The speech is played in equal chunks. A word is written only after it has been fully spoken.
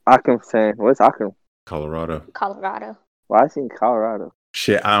Akron saying, what's Akron? Colorado. Colorado. Why is he in Colorado?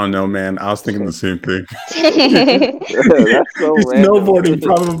 Shit, I don't know, man. I was thinking the same thing. That's so It's random. snowboarding,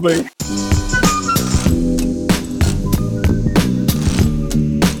 probably.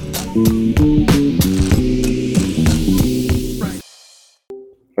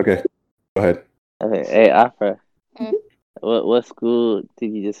 Okay, go ahead. Okay, hey, Afra. Mm. What school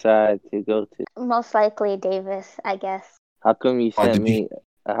did you decide to go to? Most likely Davis, I guess. How come you Oh, sent did you- me?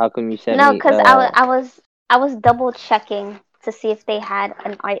 How come you sent No, me? because I was double checking to see if they had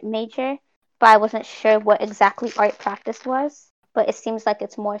an art major, but I wasn't sure what exactly art practice was. But it seems like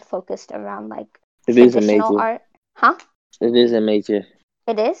it's more focused around like It is a traditional major. art. Huh? It is a major.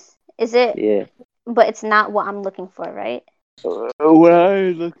 It is? Is it? Yeah. But it's not what I'm looking for, right? What I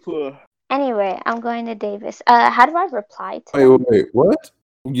look for? Anyway, I'm going to Davis. How do I reply to Wait, them? wait, what?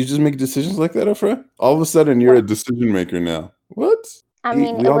 You just make decisions like that, Afra? All of a sudden, you're a decision maker now. What? I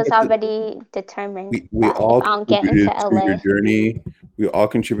mean, we it all was get to- already determined We that all if I don't get into contributed to LA. your journey. We all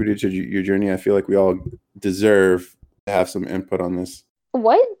contributed to your journey. I feel like we all deserve to have some input on this.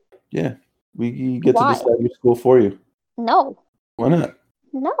 What? Yeah, we get Why? to decide your school for you. No. Why not?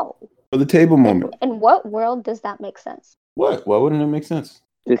 No. For the table moment. In what world does that make sense? What? Why wouldn't it make sense?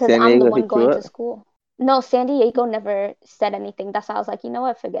 Did Because San I'm the Diego one hit you going to up? school. No, San Diego never said anything. That's why I was like, you know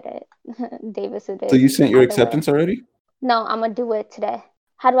what? Forget it. Davis it is. So you sent your Either way. acceptance already? No, I'm going to do it today.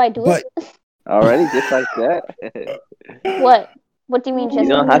 How do I do But- it? Already, just like that. What? What do you mean just You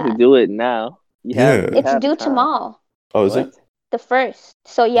don't like have that? to do it now. You Yeah. have. You It's have due time. tomorrow, Oh, is What? it? the 1st.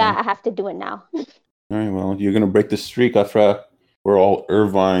 So yeah, Oh. I have to do it now. All right. Well, you're gonna break the streak, Afra. We're all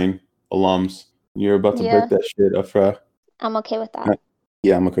Irvine alums. You're about to Yeah. break that shit, Afra. I'm okay with that.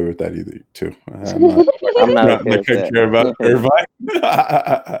 Yeah, I'm okay with that either too. I'm not. I'm not not okay like with I that. care about Irvine.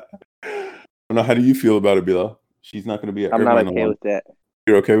 I don't know. How do you feel about it, Bilal? She's not gonna be at I'm not Irvine okay alum. with that.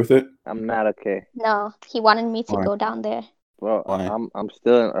 You're okay with it? I'm not okay. No, he wanted me to Why? go down there. Well, Why? I'm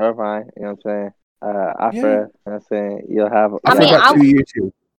still in Irvine. You know what I'm saying? Afra, Yeah. you know what I'm saying? You'll have. I Afra mean, got I'm- 2 years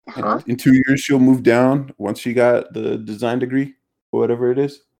here. Huh? In 2 years, she'll move down. Once she got the design degree or whatever it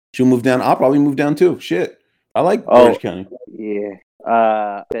is, she'll move down. I'll probably move down too. Shit, I like Oh. Orange County. Yeah.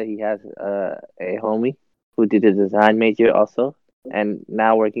 Said he has a homie who did a design major also, and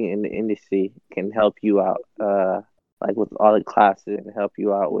now working in the industry can help you out. Like with all the classes and help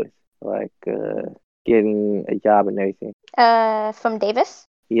you out with like getting a job and everything. From Davis?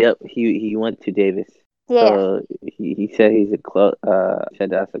 Yep. He went to Davis. Yeah. So he said he's a close. Said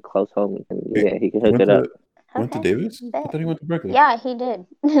that's a close homie. And yeah, he can hook Went it up. Went to Okay. Davis? I Bet. thought he went to Berkeley. Yeah, he did.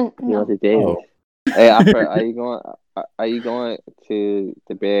 He No. went to Davis. Oh. Hey, Afra, are you going? Are you going to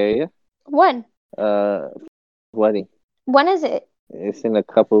the Bay Area? When? Wedding. When is it? It's in a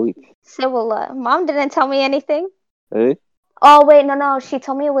couple weeks. Civil. Mom didn't tell me anything. Really? Oh wait, no. She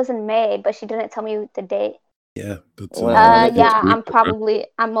told me it was in May, but she didn't tell me the date. Yeah, that's Well, that's Yeah, weird.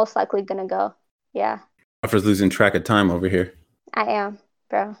 I'm most likely gonna go. Yeah, Afra's losing track of time over here. I am,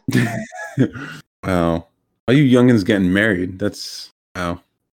 bro. Wow, all you youngins getting married? That's wow. All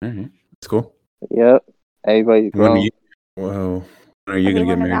right, that's cool. Yep. Everybody's When are grown. you? Wow, when are you gonna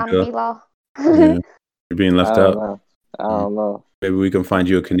get Everyone married, around Bill? Bilal. Yeah, you're being I left don't out. know. I don't know. Maybe we can find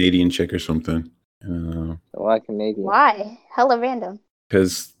you a Canadian chick or something. Why Canadian? Why? Hella random.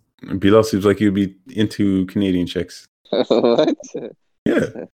 Because Bilal seems like you'd be into Canadian chicks. What? Yeah,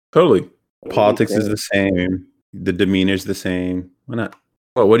 totally. What are you Politics is saying? the same. The demeanor's the same. Why not?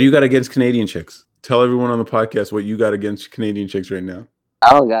 Well, what do you got against Canadian chicks? Tell everyone on the podcast what you got against Canadian chicks right now.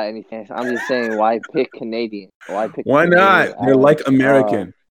 I don't got anything. I'm just saying, why pick Canadian? Why pick? Why Canadian not? They're out like of-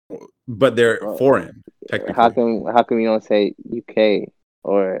 American, but they're well, foreign, technically. How come you don't say UK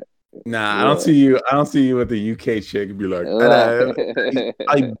or? Nah, Yeah. I don't see you with the UK chick. Be like, hello, Why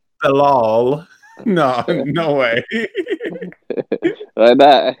I Bilal. No, no way.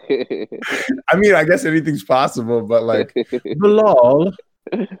 not? I mean, I guess anything's possible, but like Bilal.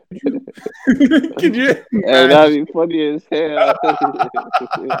 Could you? Hey, that'd be funny as hell.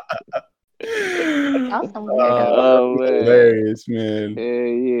 Y'all some weirdos. Oh, man. Hilarious, man.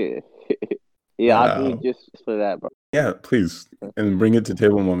 Yeah. Yeah, I'll do Wow. it just for that, bro. Yeah, please, and bring it to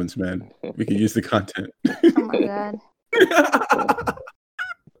Table Moments, man. We could use the content. Oh my god.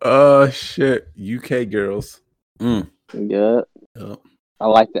 Oh shit, UK girls. Yeah. Oh. I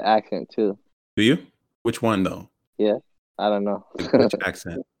like the accent too. Do you? Which one though? I don't know. Like, which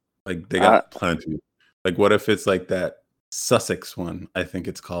accent? Like they got plenty. Like what if it's like that Sussex one? I think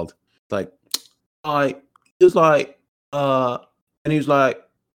it's called. Like, he's like, and he's like,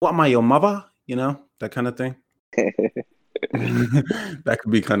 "What am I, your mother?" You know, that kind of thing. That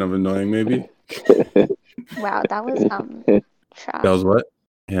could be kind of annoying, maybe. Wow, that was trash. That was what?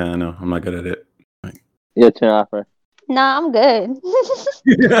 Yeah, I know. I'm not good at it. Your turn, Afra. Nah, I'm good.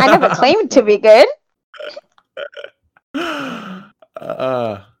 I never claimed to be good.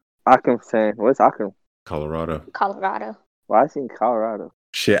 Akram saying, what's Akram? Colorado. Colorado. Why is he in Colorado?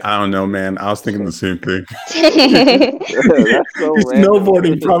 Shit, I don't know, man. I was thinking the same thing. That's so random.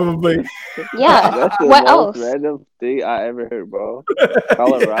 Snowboarding, probably. Yeah. That's the What most else? random thing I ever heard, bro.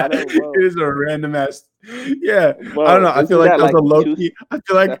 Colorado, bro. It is a random ass. Yeah, Bro, I don't know. I feel like that was a low two- key. I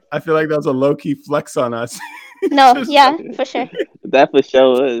feel like that was a low key flex on us. No, Just- yeah, for sure. That for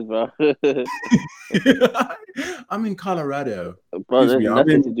sure is, bro. I'm in Colorado. Bro, Excuse there's me, I'm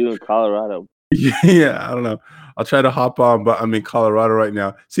nothing in- to do in Colorado. Yeah, I don't know. I'll try to hop on, but I'm in Colorado right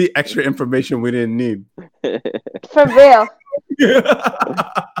now. See, extra information we didn't need. For real.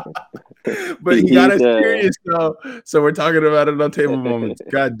 But he got us He's, serious though. So we're talking about it on table moments.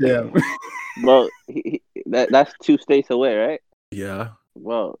 God damn. Bro, that's 2 states away, right? Yeah.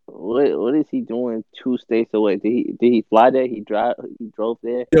 Well, what is he doing 2 states away? Did he fly there? He drove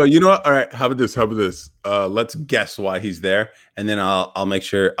there. Yo, you know what? All right, how about this? Let's guess why he's there, and then I'll make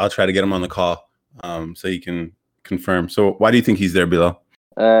sure I'll try to get him on the call, so he can confirm. So why do you think he's there, Bilal?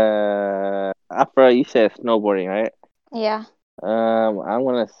 Afra, you said snowboarding, right? Yeah. I'm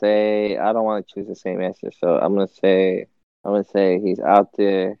gonna say I don't want to choose the same answer, so I'm gonna say he's out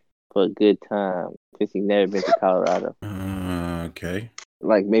there for a good time because he's never been to Colorado. Okay.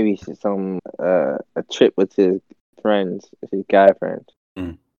 Like maybe some a trip with his friends, his guy friends.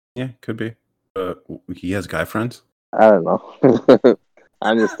 Yeah, could be. He has guy friends. I don't know.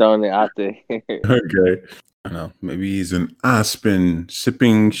 I'm just throwing it out there. Okay. I don't know. Maybe he's in Aspen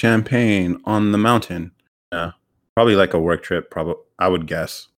sipping champagne on the mountain. Yeah. Probably like a work trip, probably I would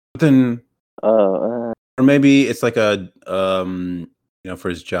guess. But then or maybe it's like a for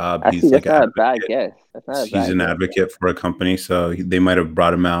his job. Actually, He's that's like not a bad guess. That's not a he's bad an guess. advocate for a company, so they might have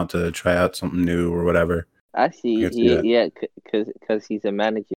brought him out to try out something new or whatever. Actually, I can see that. yeah, because he's a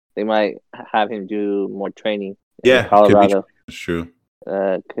manager, they might have him do more training. Yeah, in Colorado. It's true.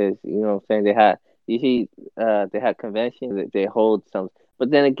 Because you know what I'm saying, they had conventions that they hold some, but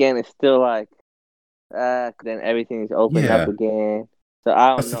then again, it's still like then everything's opened up again. So I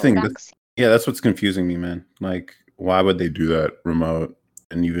don't That's know. the thing. That's what's confusing me, man. Like, why would they do that remote?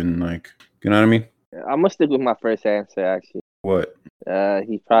 And even like, you know what I mean? I'm gonna stick with my first answer. Actually, What?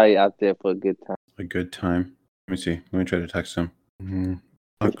 He's probably out there for a good time. A good time. Let me see. Let me try to text him.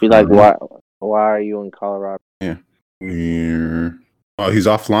 Just be like, why are you in Colorado? Yeah. Oh, he's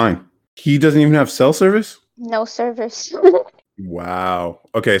offline. He doesn't even have cell service? No service. Wow.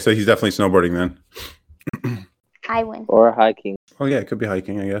 Okay, so he's definitely snowboarding then. I win. Or hiking. Oh yeah, it could be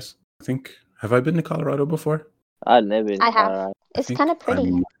hiking, I guess. Have I been to Colorado before? I've never been to I have. Colorado. It's kind of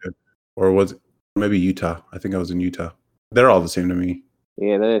pretty. Or was it maybe Utah? I think I was in Utah. They're all the same to me.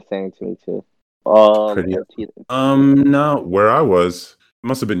 Yeah, they're the same to me too. Pretty. No, where I was, it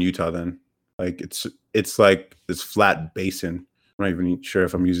must have been Utah then. Like it's like this flat basin. I'm not even sure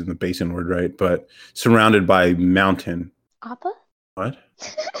if I'm using the basin word right, but surrounded by mountain. Appa? What?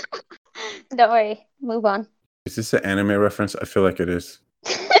 Don't worry. Move on. Is this an anime reference? I feel like it is.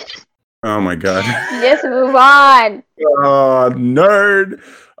 Oh my god. Just move on. Oh, nerd.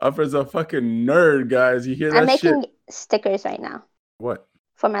 Upper's a fucking nerd, guys. You hear that I'm making shit? stickers right now What?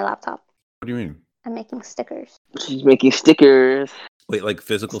 for my laptop. What do you mean? I'm making stickers. She's making stickers. Wait, like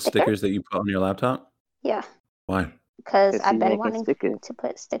physical stickers that you put on your laptop? Yeah, Why? because She's I've been making wanting stickers. to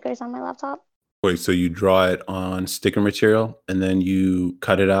put stickers on my laptop. Wait, so you draw it on sticker material and then you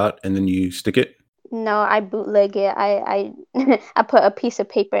cut it out and then you stick it? No, I bootleg it. I I put a piece of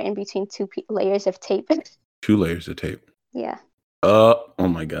paper in between two layers of tape. 2 layers of tape. Yeah. Oh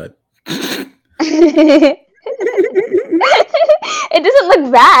my god. It doesn't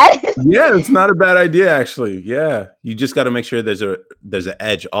look bad. Yeah, it's not a bad idea actually. Yeah, you just got to make sure there's an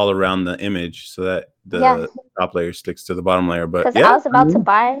edge all around the image so that the top layer sticks to the bottom layer. But Because yeah, I was about to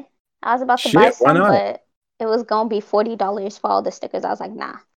buy Shit, buy why some, not? but it was gonna be $40 for all the stickers. I was like,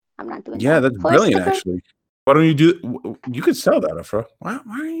 nah, I'm not doing that. Yeah, that's For a brilliant sticker? actually. Why don't you do? You could sell that, Afra. Why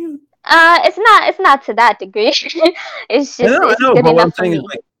are you? It's not to that degree. It's just I know, good but what I'm enough for saying me. is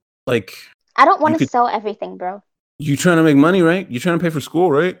like I don't want to could- sell everything, bro. you trying to make money, right? You trying to pay for school,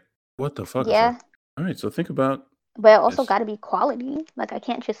 right? What the fuck? Yeah, Afra? All right, so think about. but it also Yes. got to be quality. Like I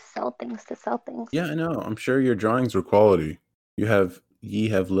can't just sell things to sell things. Yeah, I know. I'm sure your drawings are quality. Ye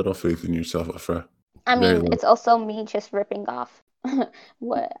have little faith in yourself, Afra. I Very mean, low. it's also me just ripping off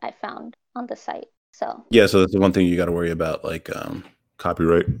what I found on the site. So Yeah, so that's the one thing you got to worry about, like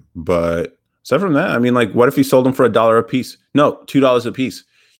copyright. But aside from that, I mean, like, what if you sold them for $1 a piece? No, $2 a piece.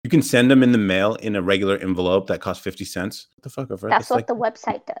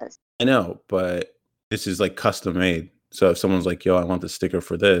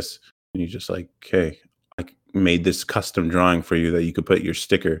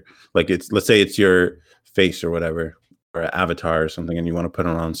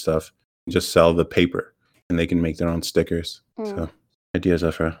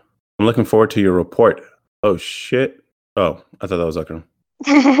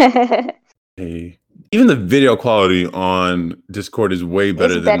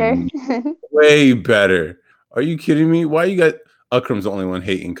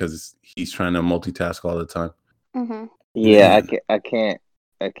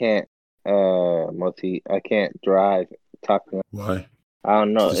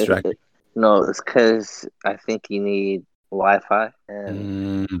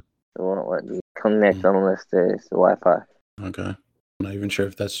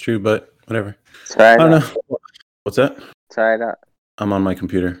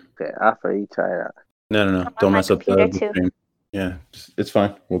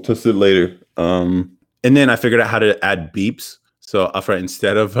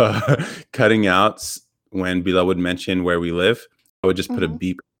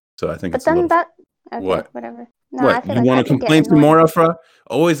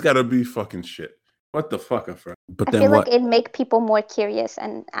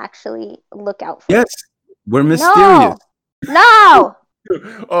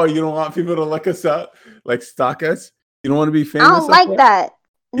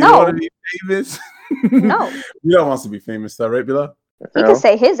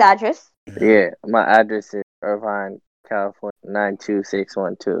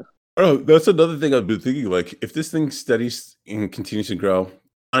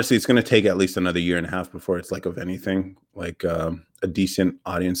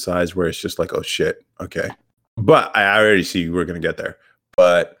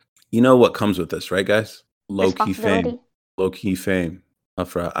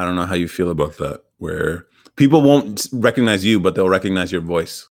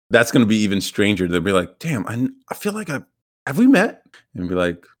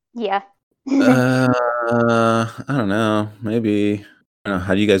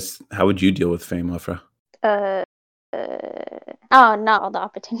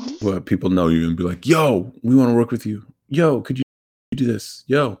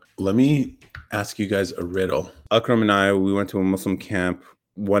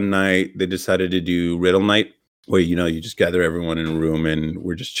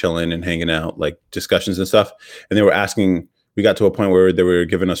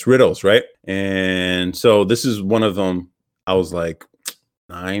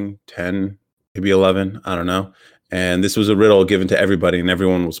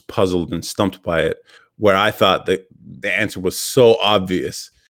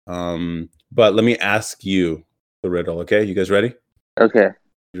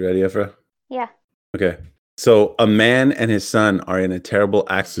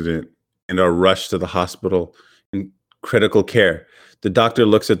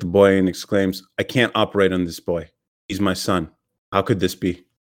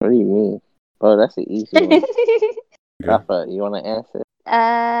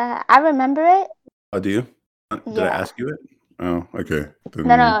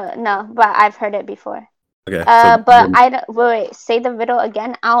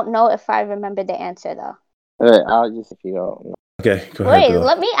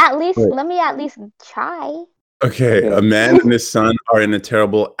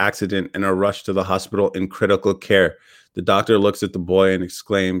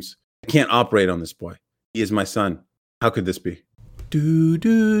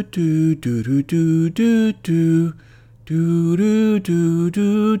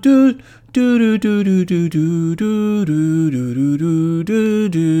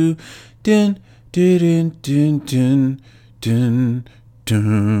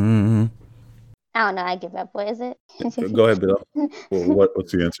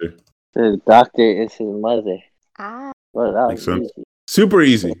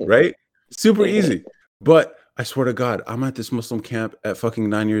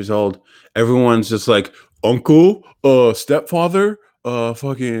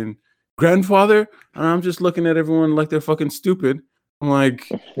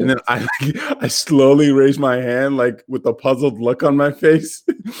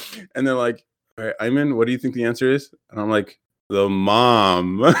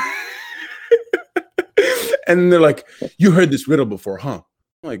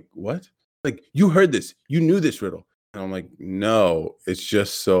 And I'm like, no, it's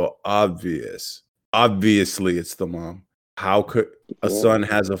just so obvious. Obviously, it's the mom. How could a son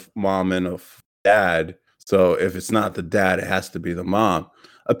has a mom and a dad? So if it's not the dad, it has to be the mom.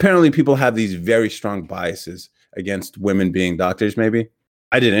 Apparently, people have these very strong biases against women being doctors. Maybe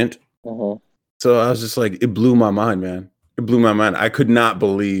I didn't. So I was just like, it blew my mind, man. It blew my mind. I could not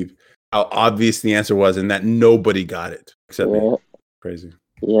believe how obvious the answer was and that nobody got it except me. Crazy.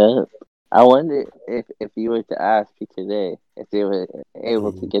 Yeah. I wonder if you were to ask people today, if they were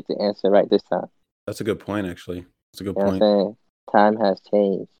able to get the answer right this time. That's a good point, actually. That's a good point. What I'm saying? Time has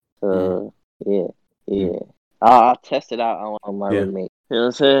changed. So, yeah. I'll test it out on my roommate. You know what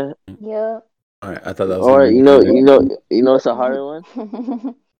I'm saying? Yeah. All right, I thought that was. Or you know, it's a harder one.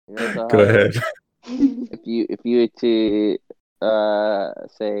 Go ahead. If you were to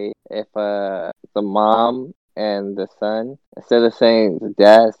say if the mom and the son, instead of saying the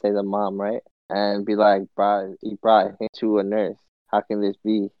dad, say the mom, right? And be like, he brought him to a nurse. How can this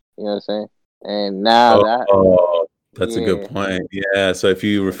be? You know what I'm saying? And now that's a good point. Yeah. So if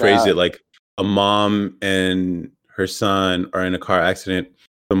you rephrase it like a mom and her son are in a car accident,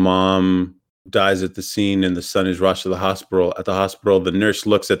 the mom dies at the scene and the son is rushed to the hospital. At the hospital, the nurse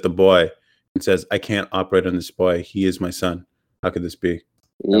looks at the boy and says, I can't operate on this boy. He is my son. How could this be?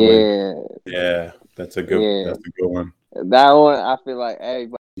 Yeah. That's a good one. That one, I feel like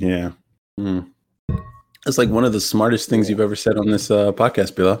everybody. Yeah. That's like one of the smartest things you've ever said on this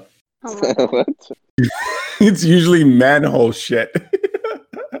podcast, Bila. Oh It's usually manhole shit.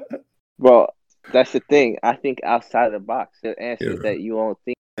 Bro, that's the thing. I think outside the box, the answers that you won't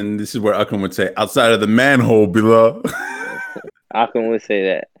think. And this is where Akram would say, outside of the manhole, Bila. Akram would say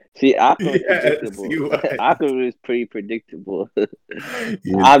that. See, Akram is predictable. Akram is pretty predictable.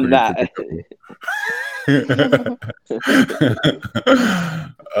 I'm not.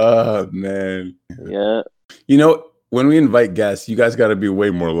 Oh, man. Yeah. You know, when we invite guests, you guys got to be way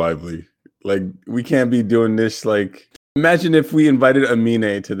more lively. Like, we can't be doing this. Like, imagine if we invited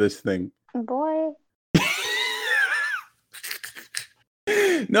Amine to this thing. Boy.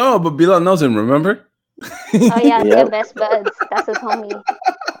 No, but Bilal knows him, remember? Oh, yeah, they're best buds. That's his homie.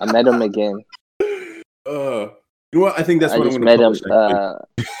 I met him again. You know what? I think that's what I'm going to met him.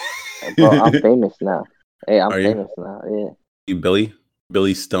 Bro, I'm famous now. Hey, I'm famous now. Yeah. You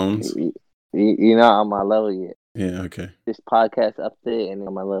Billy Stones? You're not on my level yet. Yeah, okay. This podcast up there and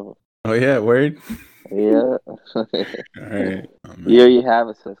on my level. Oh, yeah, word? Yeah. All right. Oh, you already have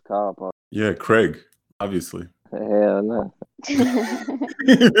a Swiss call, bro. Yeah, Craig, obviously. Hell no.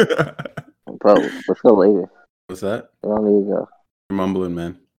 Bro, let's go later. What's that? We don't need to go. You're mumbling,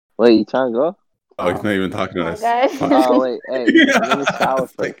 man. Wait, you trying to go? Oh, he's not even talking to us. Oh, wait. Hey, let me shower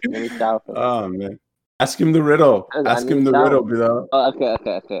first. Oh, man. Ask him the riddle. Ask him the riddle, Bilal. Oh, okay.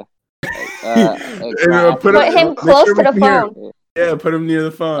 Put him close to the phone. Yeah, put him near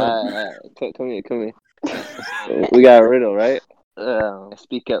the phone. Come here. We got a riddle, right?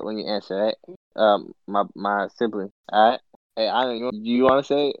 Speak up when you answer, right? My sibling. All right. Hey, do you want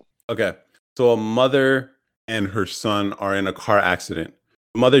to say it? Okay. So a mother and her son are in a car accident.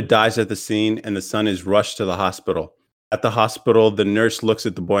 The mother dies at the scene and the son is rushed to the hospital. At the hospital, the nurse looks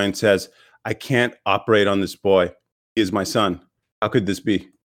at the boy and says, I can't operate on this boy. He is my son. How could this be?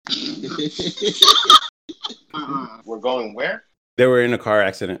 We're going where? They were in a car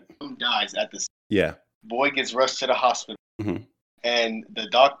accident. Who dies at the Yeah. Boy gets rushed to the hospital. Mm-hmm. And the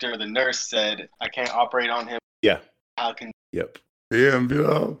nurse said, I can't operate on him. Yeah. How can... Yep. Damn,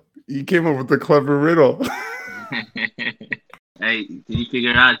 Bill. You came up with a clever riddle. Hey, did you figure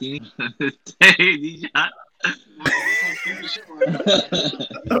it out, Dini?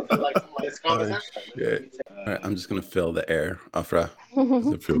 All right, I'm just gonna fill the air, Afra.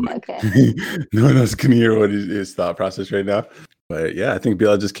 Okay. No one else can hear what his thought process right now. But yeah, I think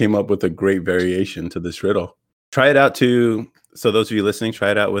Bilal just came up with a great variation to this riddle. Try it out so those of you listening,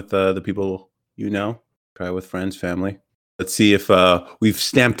 try it out with the people you know. Try it with friends, family. Let's see if we've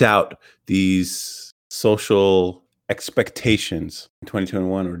stamped out these social expectations in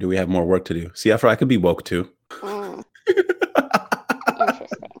 2021, or do we have more work to do? See, Afra, I could be woke too.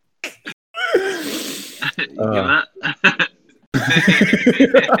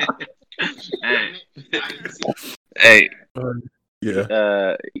 Interesting. Hey.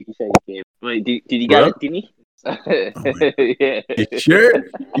 Yeah. You said you gave. Wait, did you get it, Dini? Yeah. You sure?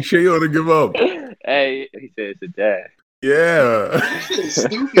 You sure you want to give up? Hey, he said it's a dad. Yeah.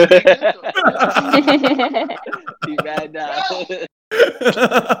 He mad now.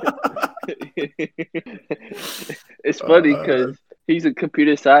 It's funny because he's a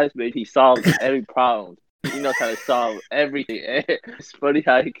computer science major. He solves every problem. He knows how to solve everything. It's funny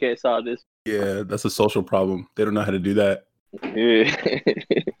how he can't solve this. Yeah, that's a social problem. They don't know how to do that.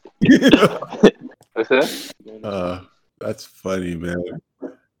 What's that? That's funny, man.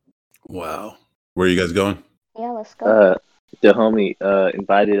 Wow. Where are you guys going? Yeah, let's go. The homie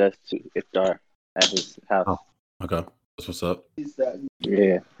invited us to iftar at his house. Oh. Okay. That's what's up.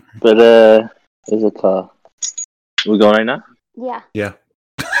 Yeah. But what's it called? We going right now? Yeah. Yeah.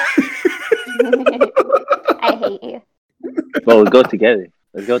 I hate you. Well, we go together.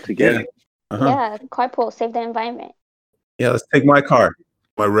 Let's go together. Uh-huh. Yeah, carpool, save the environment. Yeah, let's take my car.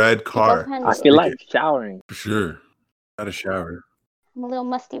 My red You car. guys handle I it. feel like showering. For sure. Got a shower. I'm a little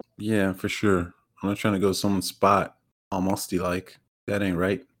musty. Yeah, for sure. I'm not trying to go to someone's spot. All musty like. That ain't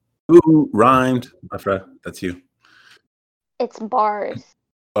right. Ooh, rhymed. Afra, that's you. It's bars.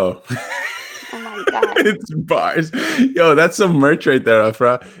 Oh. Oh my god. It's bars. Yo, that's some merch right there,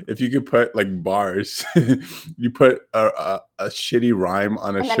 Afra. If you could put like bars, you put a shitty rhyme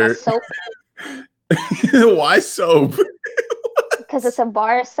on a And then shirt. a soap. Why soap? Because it's a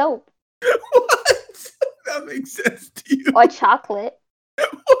bar of soap. What? That makes sense to you. Or chocolate.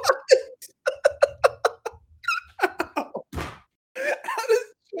 How does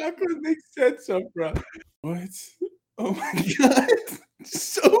chocolate make sense, Afra? What? Oh my god.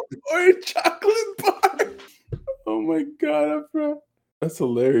 Soap or a chocolate bar? Oh my god, Afra. That's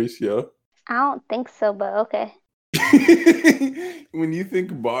hilarious, yo. I don't think so, but okay. When you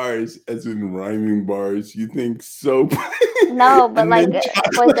think bars, as in rhyming bars, you think soap. No, but and like then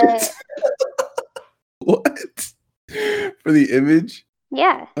for the chocolate. What? For the image?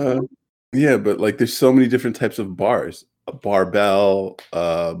 yeah. Yeah, but like there's so many different types of bars. A barbell,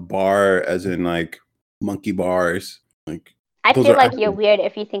 bar as in like monkey bars. Like I those feel are like you're actually- weird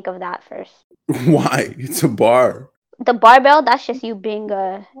if you think of that first. Why? It's a bar. The barbell, that's just you being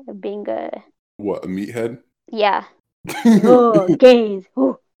a What, a meathead? yeah. Oh, gains.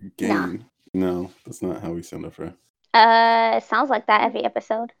 Ooh. Game. No, that's not how we send it for. It sounds like that every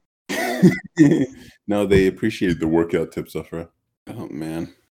episode. No, they appreciate the workout tips, Afra. Oh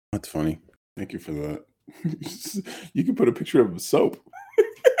man, that's funny. Thank you for that. You can put a picture of soap.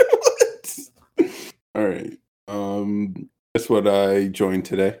 What? All right. That's what I joined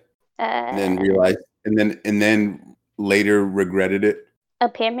today, and then realized, and then later regretted it. A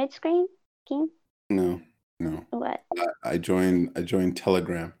pyramid scheme? No. What? I joined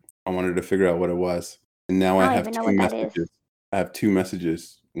Telegram. I wanted to figure out what it was, and now I I don't have even know two what that is. messages. I have two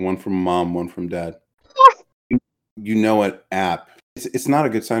messages. One from mom, one from dad. You know an app. It's not a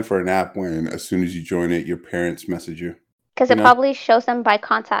good sign for an app when as soon as you join it, your parents message you. Because You it know? probably shows them by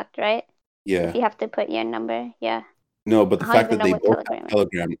contact, right? Yeah. If you have to put your number, yeah. No, but the I don't fact that even they know what both Telegram have is.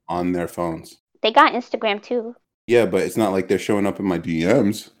 Telegram on their phones. They got Instagram too. Yeah, but it's not like they're showing up in my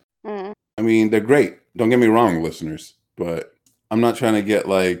DMs. Mm. I mean, they're great. Don't get me wrong, listeners. But I'm not trying to get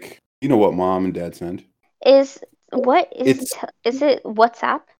like, you know what mom and dad send? Is it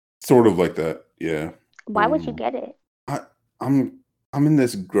WhatsApp? Sort of like that. Yeah. Why would you get it? I'm in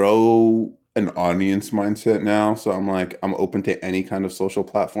this grow an audience mindset now. So I'm like, I'm open to any kind of social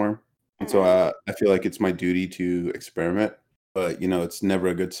platform. And so I feel like it's my duty to experiment. But, you know, it's never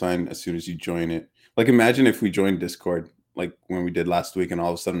a good sign as soon as you join it. Like, imagine if we joined Discord, like when we did last week, and all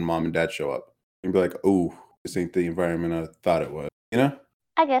of a sudden mom and dad show up. And be like, oh, this ain't the environment I thought it was. You know?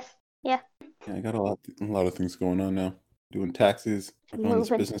 I guess. Yeah. Yeah, I got a lot of things going on now. Doing taxes, working on this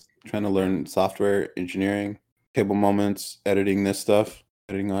Moving. business, trying to learn software engineering, table moments, editing this stuff,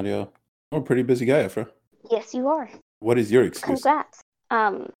 editing audio. I'm a pretty busy guy, Afra. Yes, you are. What is your excuse? Congrats.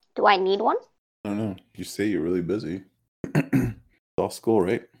 Do I need one? I don't know. You say you're really busy. It's all school,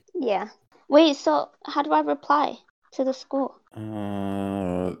 right? Yeah. Wait, so how do I reply to the school?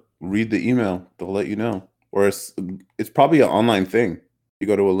 Read the email. They'll let you know. Or it's probably an online thing. You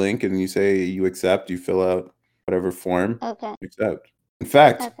go to a link and you say you accept, you fill out whatever form, Okay. you accept. In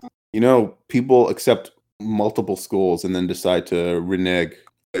fact, Okay. you know, people accept multiple schools and then decide to renege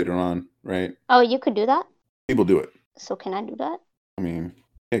later on, right? Oh, you could do that? People do it. So can I do that? I mean,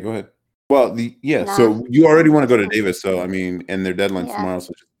 yeah, go ahead. Well, Nah. so you already want to go to Davis, so I mean, and their deadline's Yeah. tomorrow,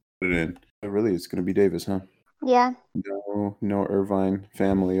 so just put it in. But really, it's going to be Davis, huh? Yeah. No Irvine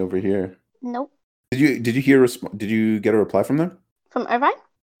family over here. Nope. Did you hear? Did you get a reply from them? From Irvine?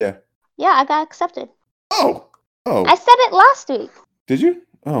 Yeah. Yeah, I got accepted. Oh, I said it last week. did you?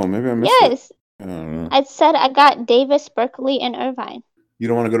 Oh, maybe I missed it. Yes. I don't know. I said I got Davis, Berkeley, and Irvine. You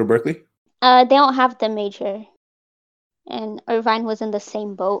don't want to go to Berkeley? They don't have the major. And Irvine was in the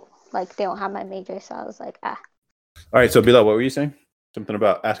same boat. Like, they don't have my major, so I was like, All right, so Bilal, what were you saying? Something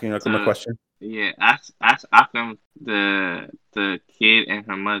about asking Akram a So- question? Yeah, ask Akram the kid and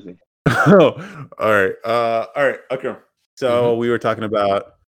her mother. Oh, all right. Akram. So we were talking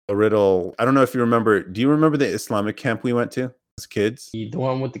about a riddle. I don't know if you remember. Do you remember the Islamic camp we went to as kids? The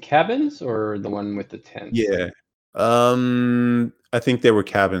one with the cabins or the one with the tents? Yeah. I think they were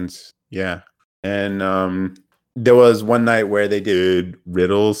cabins. Yeah. And there was one night where they did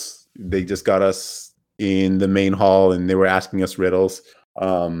riddles. They just got us in the main hall and they were asking us riddles.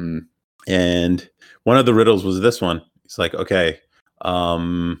 And one of the riddles was this one. It's like, okay,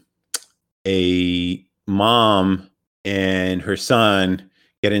 a mom and her son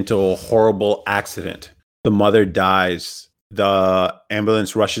get into a horrible accident. The mother dies. The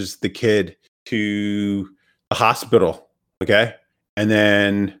ambulance rushes the kid to the hospital. Okay. And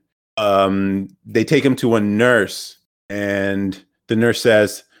then they take him to a nurse, and the nurse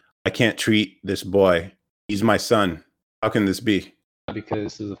says, I can't treat this boy. He's my son. How can this be?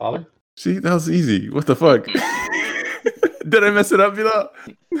 Because he's the father? See, that was easy. What the fuck? Did I mess it up, Bilal?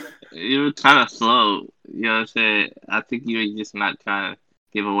 You were kind of slow. You know what I'm saying? I think you were just not trying to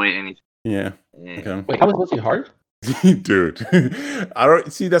give away anything. Yeah. Yeah. Okay. Wait, how was it supposed to be hard? Dude, I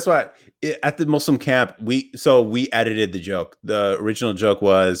don't see. That's why at the Muslim camp we edited the joke. The original joke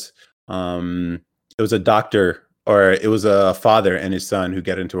was it was a doctor, or it was a father and his son who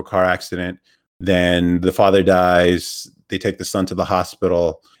get into a car accident. Then the father dies. They take the son to the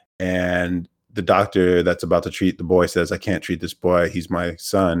hospital, and the doctor that's about to treat the boy says, I can't treat this boy. He's my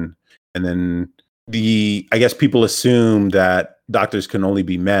son. And then I guess people assume that doctors can only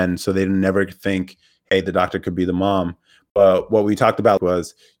be men, so they never think, hey, the doctor could be the mom. But what we talked about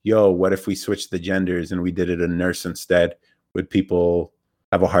was, what if we switched the genders and we did it a nurse instead? Would people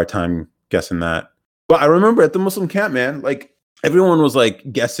have a hard time guessing that? But I remember at the Muslim camp, man, like everyone was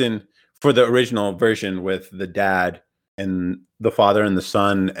like guessing for the original version with the dad and the father and the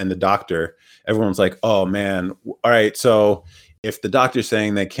son and the doctor. Everyone's like, oh man, all right, so if the doctor's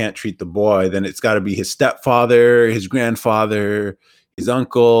saying they can't treat the boy, then it's got to be his stepfather, his grandfather, his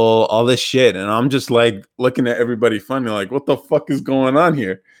uncle, all this shit. And I'm just like looking at everybody funny, like, what the fuck is going on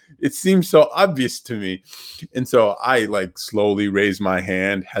here? It seems so obvious to me. And so I like slowly raise my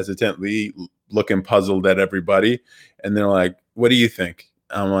hand, hesitantly looking puzzled at everybody. And they're like, what do you think?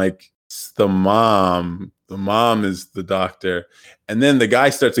 I'm like, it's the mom. The mom is the doctor. And then the guy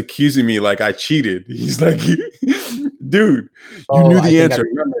starts accusing me like I cheated. He's like, dude, you knew the answer.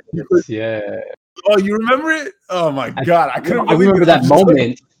 Yeah. Oh, you remember it? Oh my God. I couldn't I believe remember it. that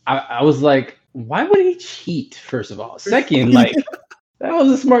moment. I was like, why would he cheat, first of all? Second, like, that was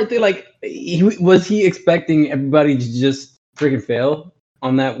a smart thing. Like, was he expecting everybody to just freaking fail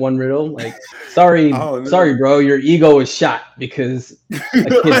on that one riddle? Like, sorry, bro, your ego was shot because a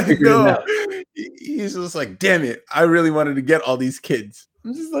kid figured it out. He's just like, damn it, I really wanted to get all these kids.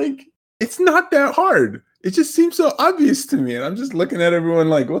 I'm just like, it's not that hard. It just seems so obvious to me. And I'm just looking at everyone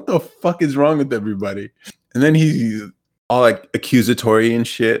like, what the fuck is wrong with everybody? And then he's all like accusatory and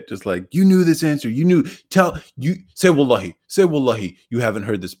shit. Just like, you knew this answer. You knew, say wallahi. You haven't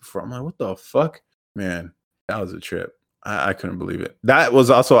heard this before. I'm like, what the fuck? Man, that was a trip. I couldn't believe it. That was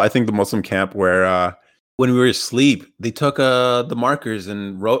also, I think, the Muslim camp where when we were asleep, they took the markers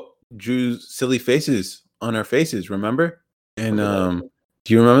and drew silly faces on our faces, remember? And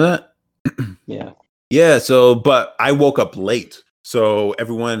do you remember that? Yeah. Yeah, so, but I woke up late. So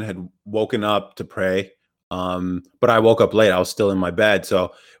everyone had woken up to pray. But I woke up late. I was still in my bed.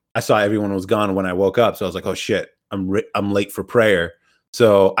 So I saw everyone was gone when I woke up. So I was like, oh shit, I'm late for prayer.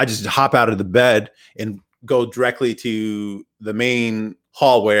 So I just hop out of the bed and go directly to the main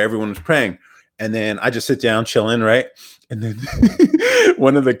hall where everyone was praying. And then I just sit down, chilling, right? And then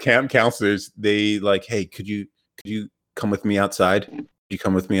one of the camp counselors, they like, hey, could you come with me outside? You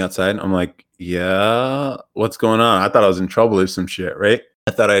come with me outside? I'm like, yeah, what's going on? I thought I was in trouble or some shit, right?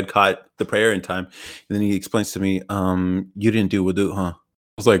 I thought I had caught the prayer in time. And then he explains to me, you didn't do wudu, huh? I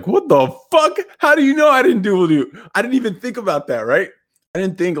was like, what the fuck? How do you know I didn't do wudu? I didn't even think about that, right? I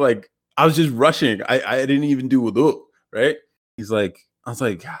didn't think, like, I was just rushing. I didn't even do wudu, right? He's like, I was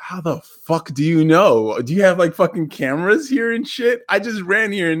like, how the fuck do you know? Do you have like fucking cameras here and shit? I just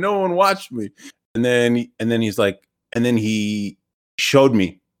ran here and no one watched me. And then he's like, and then he showed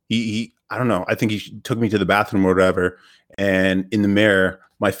me. He I don't know. I think he took me to the bathroom or whatever. And in the mirror,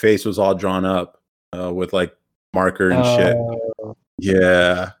 my face was all drawn up with like marker and shit.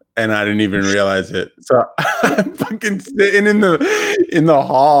 Yeah. And I didn't even realize it. So I'm fucking sitting in the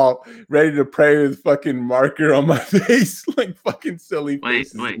hall, ready to pray with fucking marker on my face, like fucking silly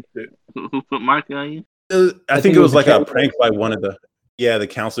faces. Wait. Who put marker on you? I think it was like a prank by one of the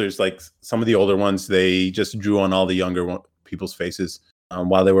counselors. Like some of the older ones, they just drew on all the younger people's faces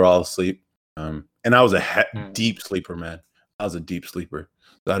while they were all asleep. And I was a deep sleeper, man. I was a deep sleeper.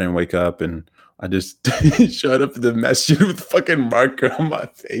 So I didn't wake up, and I just showed up to the masjid with fucking marker on my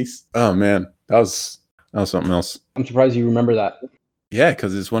face. Oh man, that was something else. I'm surprised you remember that. Yeah,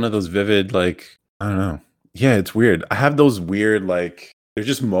 because it's one of those vivid, like, I don't know. Yeah, it's weird. I have those weird, like, there's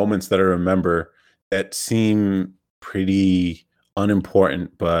just moments that I remember that seem pretty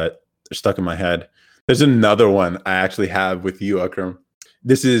unimportant, but they're stuck in my head. There's another one I actually have with you, Akram.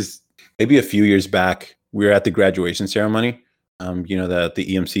 This is maybe a few years back. We were at the graduation ceremony, that the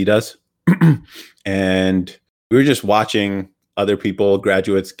EMC does. And we were just watching other people,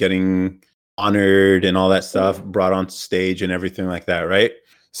 graduates, getting honored and all that stuff, brought on stage and everything like that, right?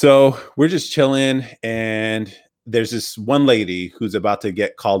 So we're just chilling, and there's this one lady who's about to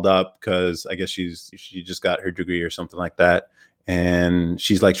get called up because I guess she just got her degree or something like that. And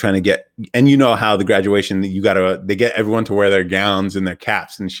she's like trying to get, and you know how the graduation, they get everyone to wear their gowns and their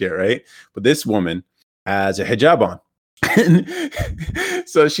caps and shit, right? But this woman has a hijab on.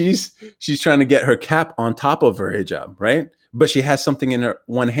 So she's trying to get her cap on top of her hijab, right? But she has something in her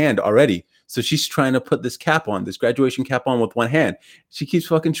one hand already. So she's trying to put this graduation cap on with one hand. She keeps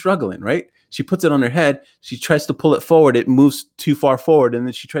fucking struggling, right? She puts it on her head. She tries to pull it forward. It moves too far forward. And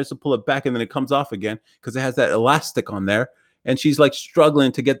then she tries to pull it back, and then it comes off again because it has that elastic on there. And she's like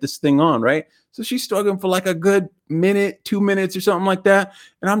struggling to get this thing on, right? So she's struggling for like a good minute, 2 minutes or something like that.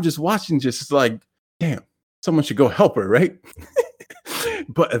 And I'm just watching, just like, damn, someone should go help her, right?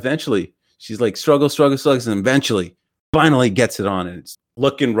 But eventually she's like struggles, and eventually finally gets it on, and it's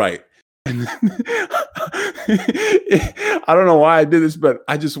looking right. And I don't know why I did this, but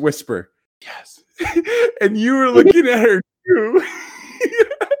I just whisper, yes. And you were looking at her too.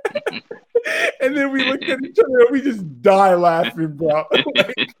 And then we looked at each other and we just die laughing, bro.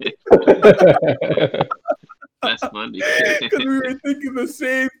 That's funny. Because we were thinking the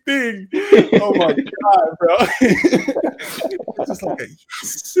same thing. Oh my God, bro. It's just like a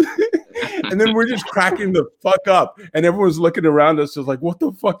yes. And then we're just cracking the fuck up. And everyone's looking around us just like, what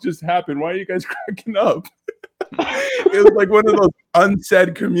the fuck just happened? Why are you guys cracking up? It was like one of those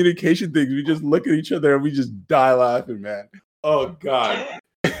unsaid communication things. We just look at each other and we just die laughing, man. Oh God.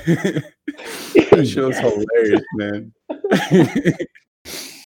 That show's hilarious, man.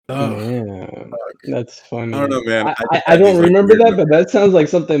 Oh, man. That's funny. I don't know, man. I don't remember that, but that sounds like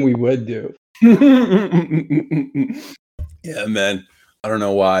something we would do. Yeah, man. I don't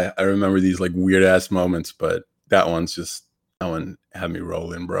know why I remember these like weird ass moments, but that one had me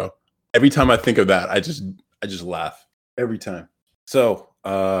rolling, bro. Every time I think of that, I just laugh every time. So,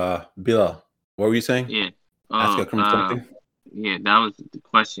 Bilal, what were you saying? Yeah. Ask Akram something. Yeah, that was the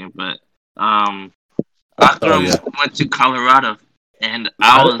question. But Akram went to Colorado, and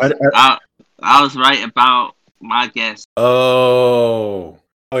I was right about my guess. Oh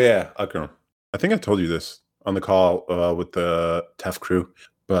yeah, Akram. I think I told you this on the call with the TEF crew,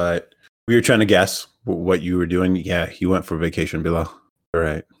 but we were trying to guess what you were doing. Yeah, he went for vacation, Bilal. All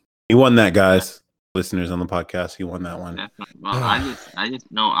right, he won that, guys. Listeners on the podcast, he won that one. Definitely. Well, I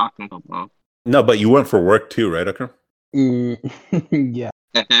just know Akram, bro. No, but you went for work too, right, Akram? Yeah.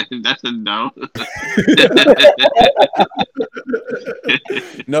 That's a no.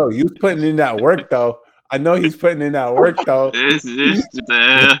 No, he was putting in that work though. I know he's putting in that work though.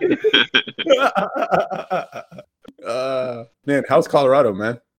 Man, how's Colorado,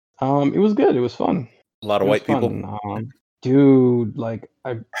 man? It was good. It was fun. A lot of white people. Dude, like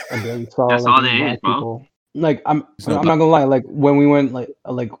I barely saw That's like all there black is, bro. people. Like I'm not gonna lie. Like when we went, like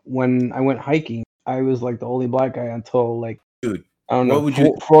when I went hiking, I was like the only black guy until like, dude, I don't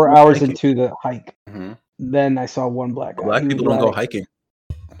know, 4 hours into the hike. Mm-hmm. Then I saw one black guy. Black people don't go hiking.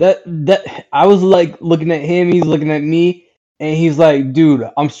 That I was like looking at him. He's looking at me, and he's like, "Dude,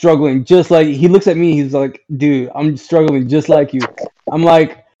 I'm struggling just like." He looks at me. He's like, "Dude, I'm struggling just like you." I'm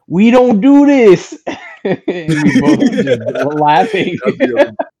like, "We don't do this." And we both just laughing.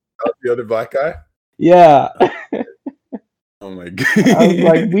 That was the other black guy? Yeah. Oh my God. I was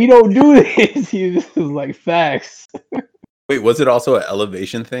like, "We don't do this." He was like, "Facts." Wait, was it also an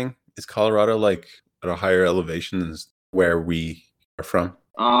elevation thing? Is Colorado like at a higher elevation than where we are from?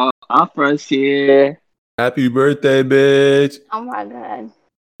 Opera's here. Happy birthday, bitch. Oh my God.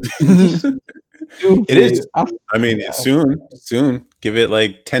 It is. I mean, soon. Give it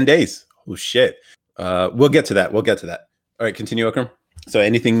like 10 days. Oh shit. We'll get to that. All right, continue, Akram. So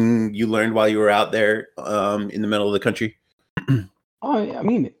anything you learned while you were out there in the middle of the country? I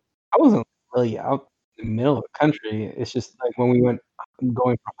mean, I wasn't really out in the middle of the country. It's just like when we went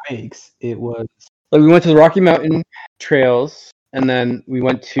going for hikes, it was like we went to the Rocky Mountain trails, and then we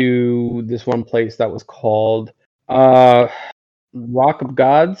went to this one place that was called Rock of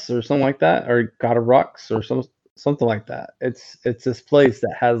Gods or something like that, or God of Rocks or something like that. It's this place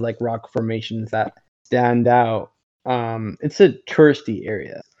that has like rock formations that stand out. It's a touristy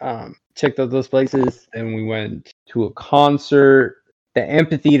area. Checked out those places, and we went to a concert. The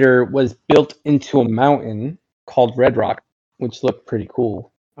amphitheater was built into a mountain called Red Rock, which looked pretty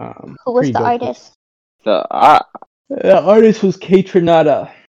cool. Who was pretty the dope. artist? So The artist was K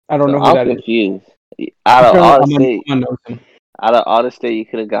Trinata. I don't know who I'm that is. confused. Out of all the states, I'm gonna know him. out of all the states you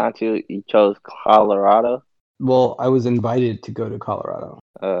could have gone to, you chose Colorado. Well, I was invited to go to Colorado.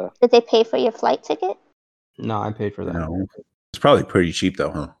 Did they pay for your flight ticket? No, I paid for that. No, it's probably pretty cheap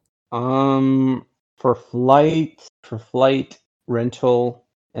though, huh? For flight rental,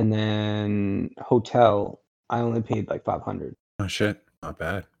 and then hotel, I only paid like $500. Oh shit, not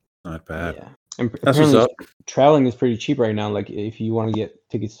bad, not bad. Yeah, and That's what's apparently up. traveling is pretty cheap right now. Like if you want to get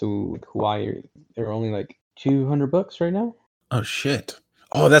tickets to Hawaii, they're only like $200 right now. Oh shit.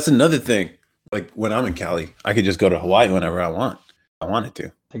 Oh, that's another thing. Like when I'm in Cali, I could just go to Hawaii whenever I want. I wanted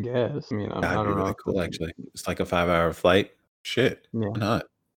to. I guess. I mean, I That'd don't be really know. cool, actually. It's like a 5-hour flight. Shit, Yeah. why not? Hey,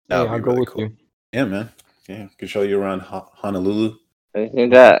 That I'll would be go really with cool. you. Yeah, man. Yeah, could show you around Honolulu. Isn't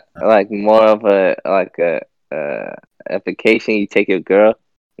that like more of a vacation you take your girl,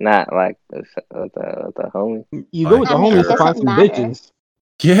 not like with the homie? You go with the I mean, homies it to find doesn't some matter. bitches.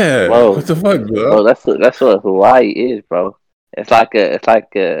 Yeah. Whoa. What the fuck, Bro, bro? that's what Hawaii is, bro. It's like a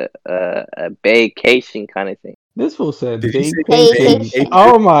vacation kind of thing. This fool said Did he say vacation. vacation?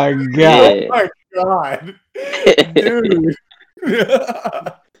 Oh my god. Yeah. Oh my god, dude.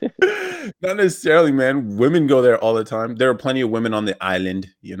 Not necessarily, man. Women go there all the time. There are plenty of women on the island.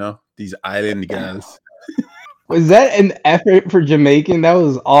 You know, these island guys. Was that an effort for Jamaican? That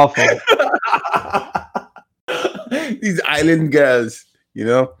was awful. These island guys. You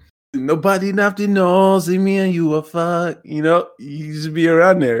know, nobody nothing knows me and you a fuck. You know, you just be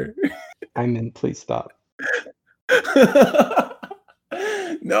around there. I mean, please stop.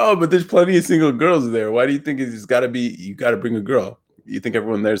 No, but there's plenty of single girls there. Why do you think it's got to be? You got to bring a girl. You think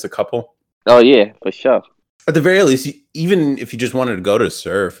everyone there's a couple? Oh yeah, for sure. At the very least, even if you just wanted to go to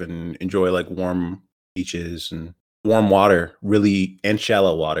surf and enjoy like warm beaches and warm water, really, and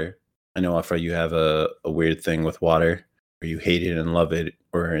shallow water. I know, Afra, you have a weird thing with water, or you hate it and love it,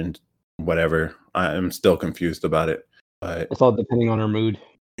 or in whatever. I'm still confused about it, but It's all depending on her mood.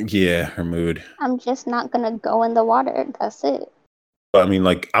 yeah, her mood. I'm just not gonna go in the water. That's it. But I mean,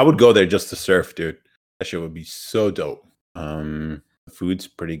 like, I would go there just to surf, dude. That shit would be so dope. The food's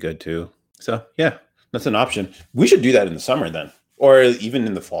pretty good too. So yeah, that's an option. We should do that in the summer then, or even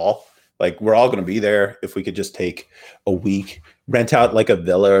in the fall. Like, we're all gonna be there. If we could just take a week, rent out like a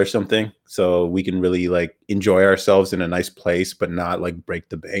villa or something, so we can really like enjoy ourselves in a nice place, but not like break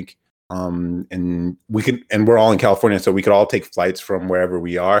the bank. And we could, and we're all in California, so we could all take flights from wherever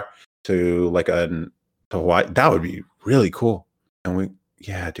we are to like to Hawaii. That would be really cool. And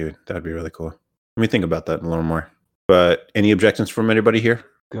yeah, dude, that would be really cool. Let me think about that a little more. But any objections from anybody here?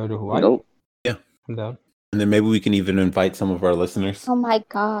 Go to Hawaii. Nope. I'm down. And then maybe we can even invite some of our listeners. Oh my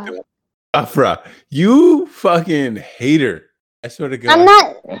god. Afra, you fucking hater. I swear to God. I'm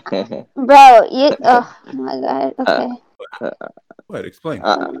not, bro. You. Oh my god. Okay. What? Explain.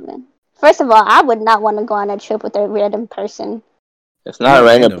 First of all, I would not want to go on a trip with a random person. It's not a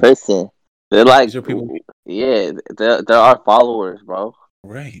random person. They're like, These are people. yeah, they're our followers, bro.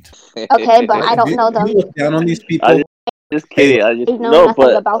 Right. Okay, but I don't know them. You look down on these people. Just kidding. I just You know no,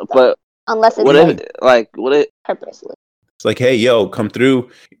 nothing about them. but Unless it's what like if purposely. It's like, hey, yo, come through.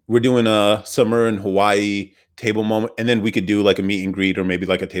 We're doing a summer in Hawaii table moment, and then we could do like a meet and greet, or maybe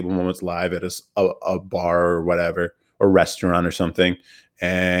like a table moments live at a bar or whatever, or restaurant or something,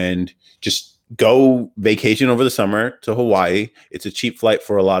 and just go vacation over the summer to Hawaii. It's a cheap flight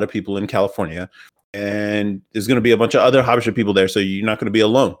for a lot of people in California, and there's going to be a bunch of other Habesha people there, so you're not going to be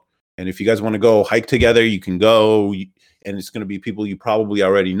alone. And if you guys want to go hike together, you can go, and it's going to be people you probably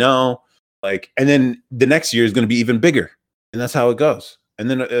already know. Like, and then the next year is going to be even bigger. And that's how it goes. And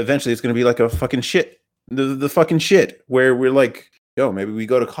then eventually it's going to be like a fucking shit. The fucking shit where we're like, yo, maybe we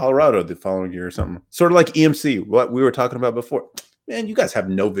go to Colorado the following year or something. Sort of like EMC, what we were talking about before. Man, you guys have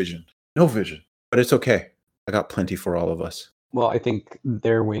no vision. No vision. But it's okay. I got plenty for all of us. Well, I think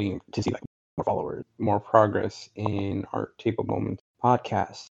they're waiting to see like more followers, more progress in our Table Moments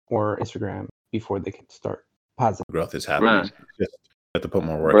podcast or Instagram before they can start positive. Growth is happening. Bruh. Just have to put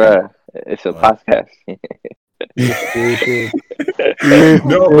more work bruh, it's a What? podcast.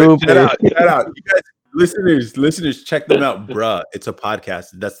 No, but shout out. You guys, listeners, check them out, bruh. It's a podcast.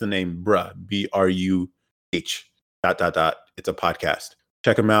 That's the name, bruh. BRUH. ... It's a podcast.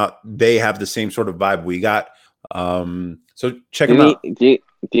 Check them out. They have the same sort of vibe we got. So check them out. Do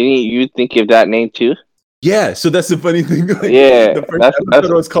you think of that name too? Yeah, so that's the funny thing. Like, Yeah, the first that's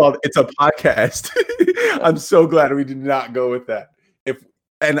episode was called "It's a Podcast." I'm so glad we did not go with that.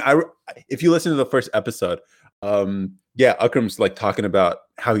 If you listen to the first episode, yeah, Akram's like talking about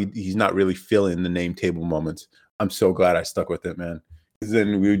how he's not really feeling the name table moments. I'm so glad I stuck with it, man. 'Cause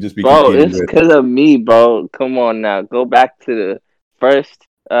then we would just be bro. competing It's with. because of me, bro. Come on now, go back to the first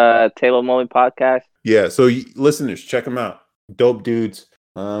table moment podcast. Yeah, so listeners, check them out. Dope dudes.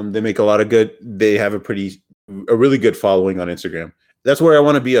 They make a lot of good. They have a really good following on Instagram. That's where I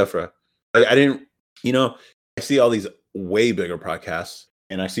want to be, Afra. I didn't, I see all these way bigger podcasts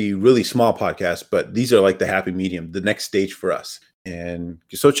and I see really small podcasts, but these are like the happy medium, the next stage for us. And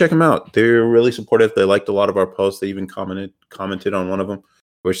so check them out. They're really supportive. They liked a lot of our posts. They even commented on one of them.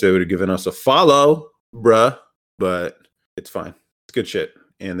 Wish they would have given us a follow, bruh, but it's fine. It's good shit.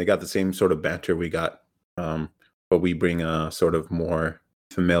 And they got the same sort of banter we got, but we bring a sort of more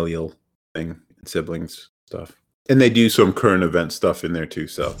familial thing, siblings stuff. And they do some current event stuff in there too,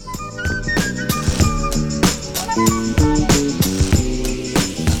 so